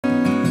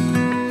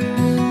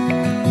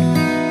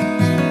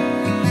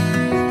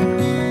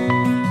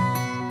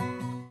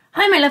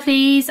Hi my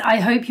lovelies, I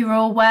hope you're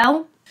all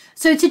well.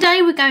 So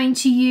today we're going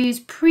to use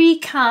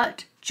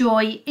pre-cut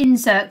Joy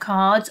insert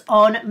cards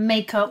on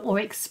Makeup or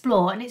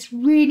Explore, and it's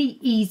really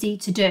easy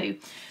to do.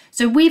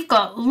 So we've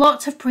got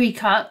lots of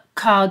pre-cut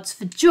cards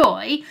for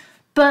Joy,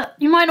 but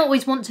you might not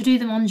always want to do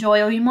them on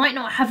Joy, or you might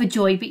not have a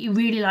Joy but you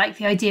really like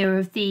the idea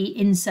of the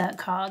insert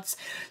cards.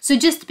 So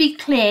just to be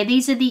clear,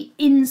 these are the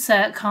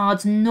insert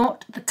cards,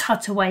 not the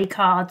cutaway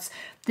cards.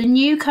 The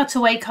new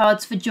cutaway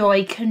cards for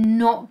Joy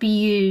cannot be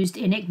used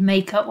in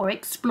Makeup or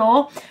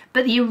Explore,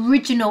 but the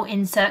original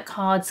insert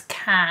cards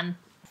can.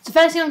 So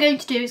first thing I'm going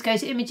to do is go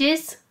to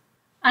Images,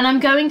 and I'm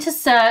going to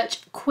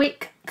search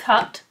Quick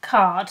Cut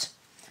Card.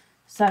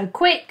 So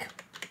Quick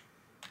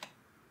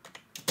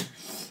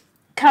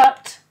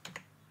Cut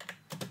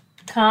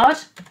Card,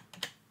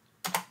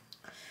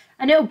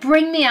 and it'll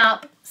bring me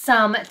up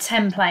some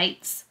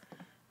templates.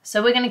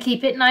 So we're going to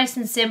keep it nice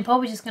and simple.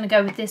 We're just going to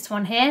go with this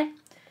one here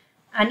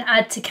and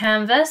add to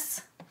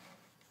canvas.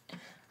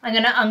 I'm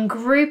going to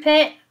ungroup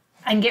it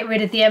and get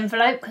rid of the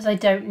envelope because I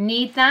don't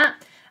need that.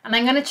 And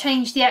I'm going to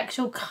change the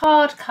actual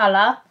card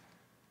colour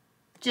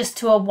just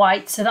to a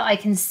white so that I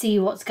can see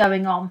what's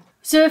going on.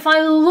 So if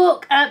I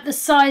look at the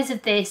size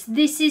of this,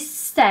 this is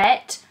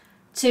set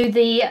to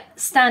the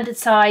standard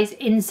size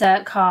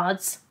insert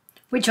cards,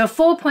 which are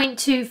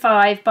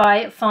 4.25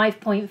 by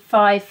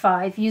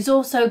 5.55. You've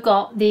also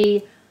got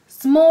the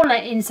smaller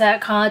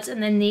insert cards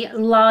and then the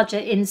larger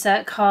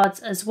insert cards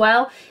as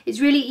well. It's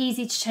really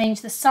easy to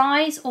change the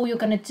size. All you're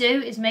going to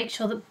do is make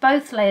sure that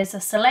both layers are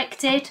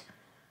selected,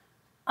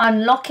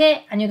 unlock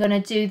it, and you're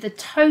going to do the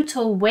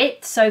total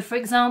width. So for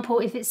example,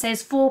 if it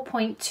says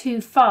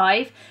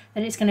 4.25,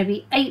 then it's going to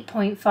be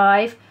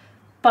 8.5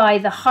 by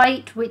the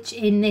height, which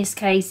in this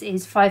case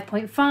is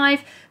 5.5,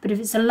 but if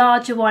it's a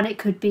larger one it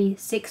could be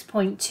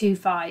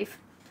 6.25.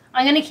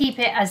 I'm going to keep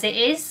it as it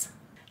is.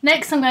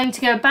 Next I'm going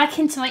to go back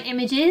into my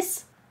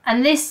images,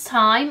 and this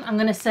time I'm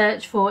going to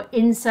search for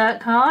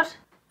insert card,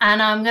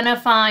 and I'm going to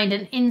find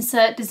an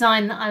insert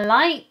design that I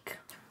like.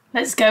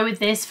 Let's go with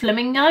this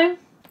flamingo.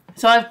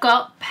 So I've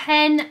got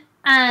pen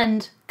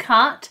and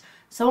cut.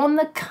 So on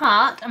the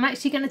cut I'm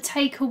actually going to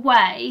take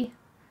away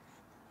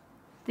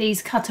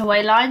these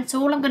cutaway lines. So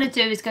all I'm going to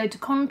do is go to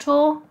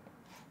contour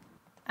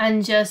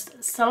and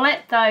just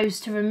select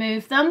those to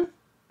remove them,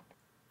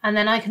 and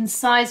then I can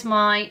size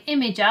my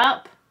image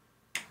up.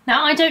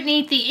 Now I don't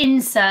need the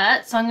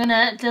insert, so I'm going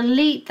to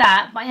delete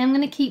that, but I am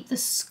going to keep the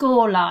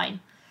score line.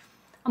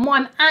 And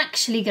what I'm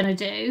actually going to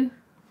do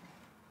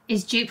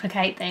is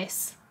duplicate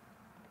this.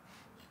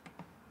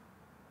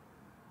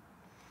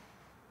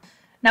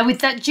 Now with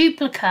that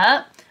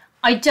duplicate,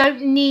 I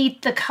don't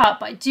need the cut,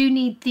 but I do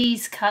need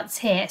these cuts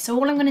here. So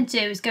all I'm going to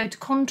do is go to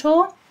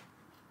contour,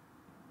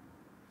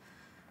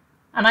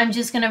 and I'm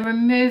just going to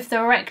remove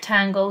the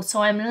rectangle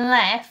so I'm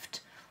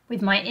left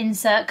with my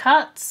insert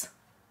cuts,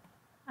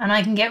 and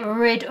I can get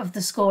rid of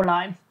the score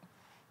line.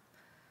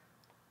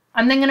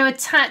 I'm then going to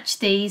attach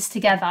these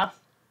together.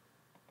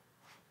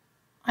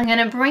 I'm going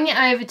to bring it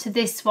over to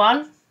this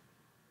one,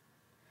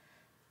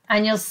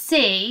 and you'll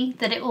see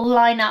that it will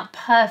line up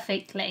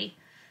perfectly.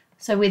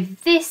 So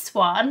with this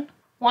one,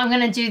 what I'm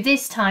going to do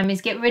this time is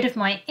get rid of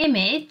my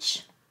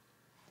image,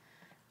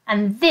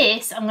 and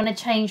this I'm going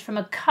to change from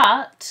a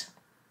cut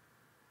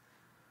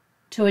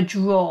to a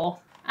draw,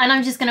 and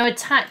I'm just going to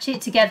attach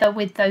it together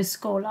with those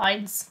score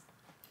lines.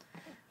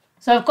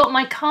 So I've got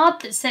my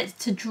card that's set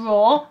to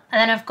draw, and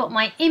then I've got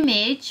my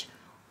image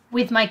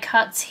with my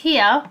cuts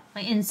here,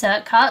 my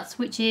insert cuts,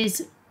 which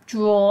is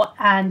draw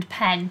and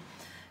pen.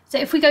 So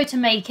if we go to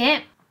make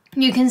it,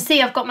 you can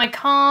see I've got my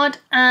card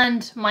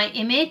and my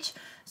image.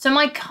 So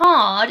my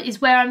card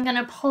is where I'm going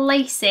to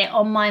place it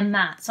on my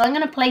mat. So I'm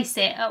going to place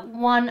it at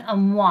 1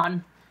 and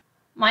 1.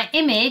 My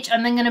image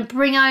I'm then going to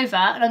bring over,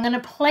 and I'm going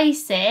to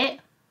place it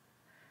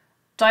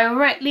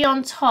directly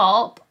on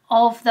top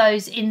of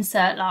those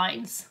insert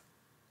lines,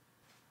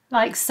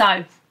 like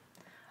so.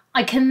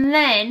 I can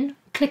then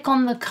click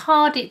on the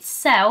card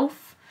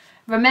itself.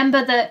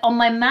 Remember that on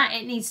my mat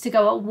it needs to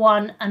go at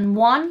 1 and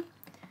 1.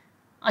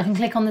 I can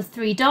click on the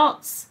 3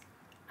 dots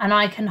and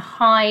I can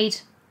hide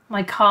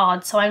my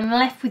card. So I'm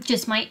left with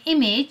just my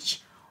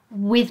image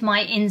with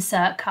my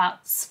insert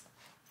cuts.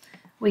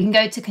 We can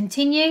go to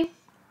continue.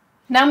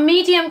 Now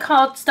medium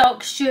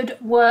cardstock should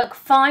work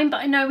fine,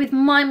 but I know with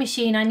my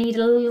machine I need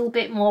a little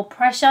bit more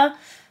pressure.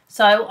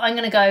 So I'm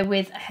going to go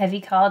with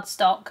heavy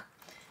cardstock.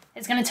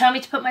 It's going to tell me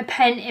to put my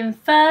pen in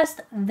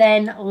first,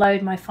 then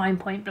load my fine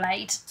point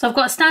blade. So I've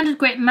got a standard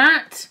grit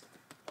mat,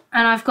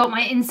 and I've got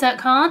my insert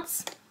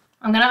cards.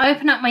 I'm going to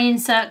open up my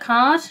insert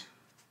card,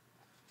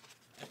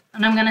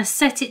 and I'm going to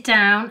set it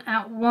down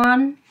at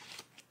 1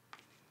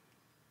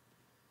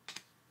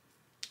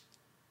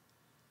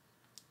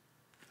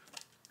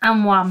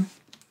 and 1.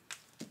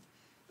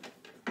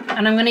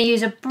 And I'm going to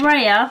use a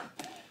brayer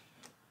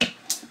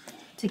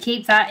to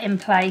keep that in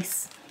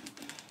place.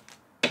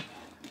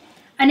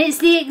 And it's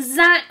the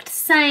exact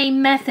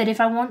same method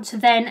if I want to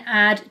then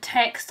add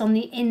text on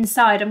the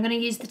inside. I'm going to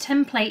use the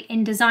template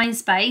in Design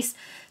Space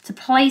to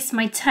place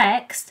my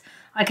text.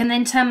 I can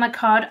then turn my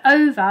card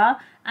over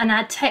and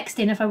add text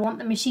in if I want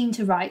the machine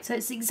to write. So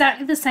it's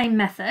exactly the same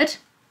method.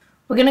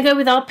 We're going to go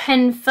with our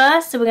pen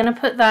first, so we're going to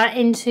put that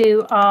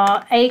into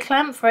our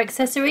A-clamp for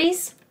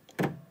accessories.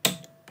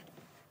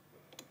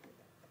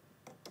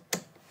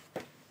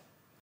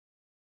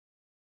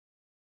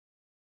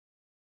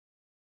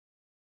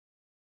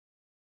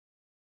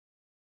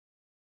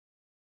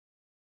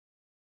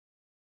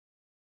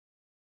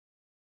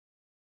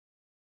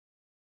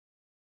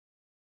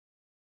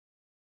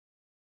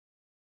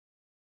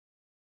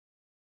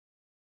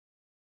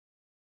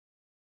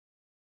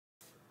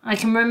 I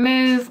can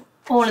remove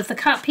all of the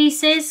cut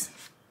pieces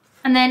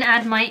and then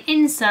add my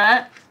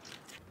insert.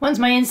 Once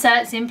my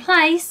insert's in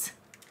place,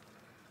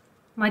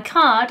 my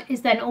card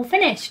is then all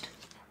finished.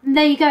 And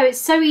there you go,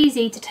 it's so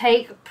easy to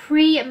take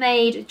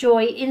pre-made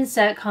Joy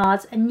insert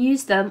cards and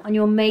use them on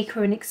your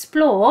Maker and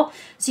Explore,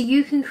 so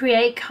you can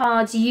create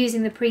cards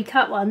using the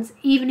pre-cut ones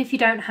even if you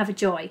don't have a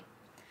Joy.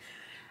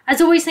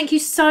 As always, thank you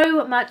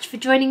so much for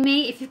joining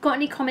me. If you've got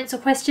any comments or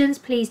questions,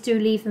 please do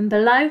leave them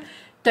below.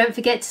 Don't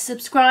forget to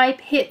subscribe,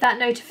 hit that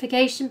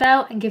notification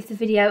bell and give the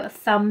video a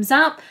thumbs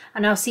up,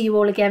 and I'll see you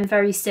all again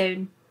very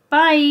soon.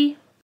 Bye!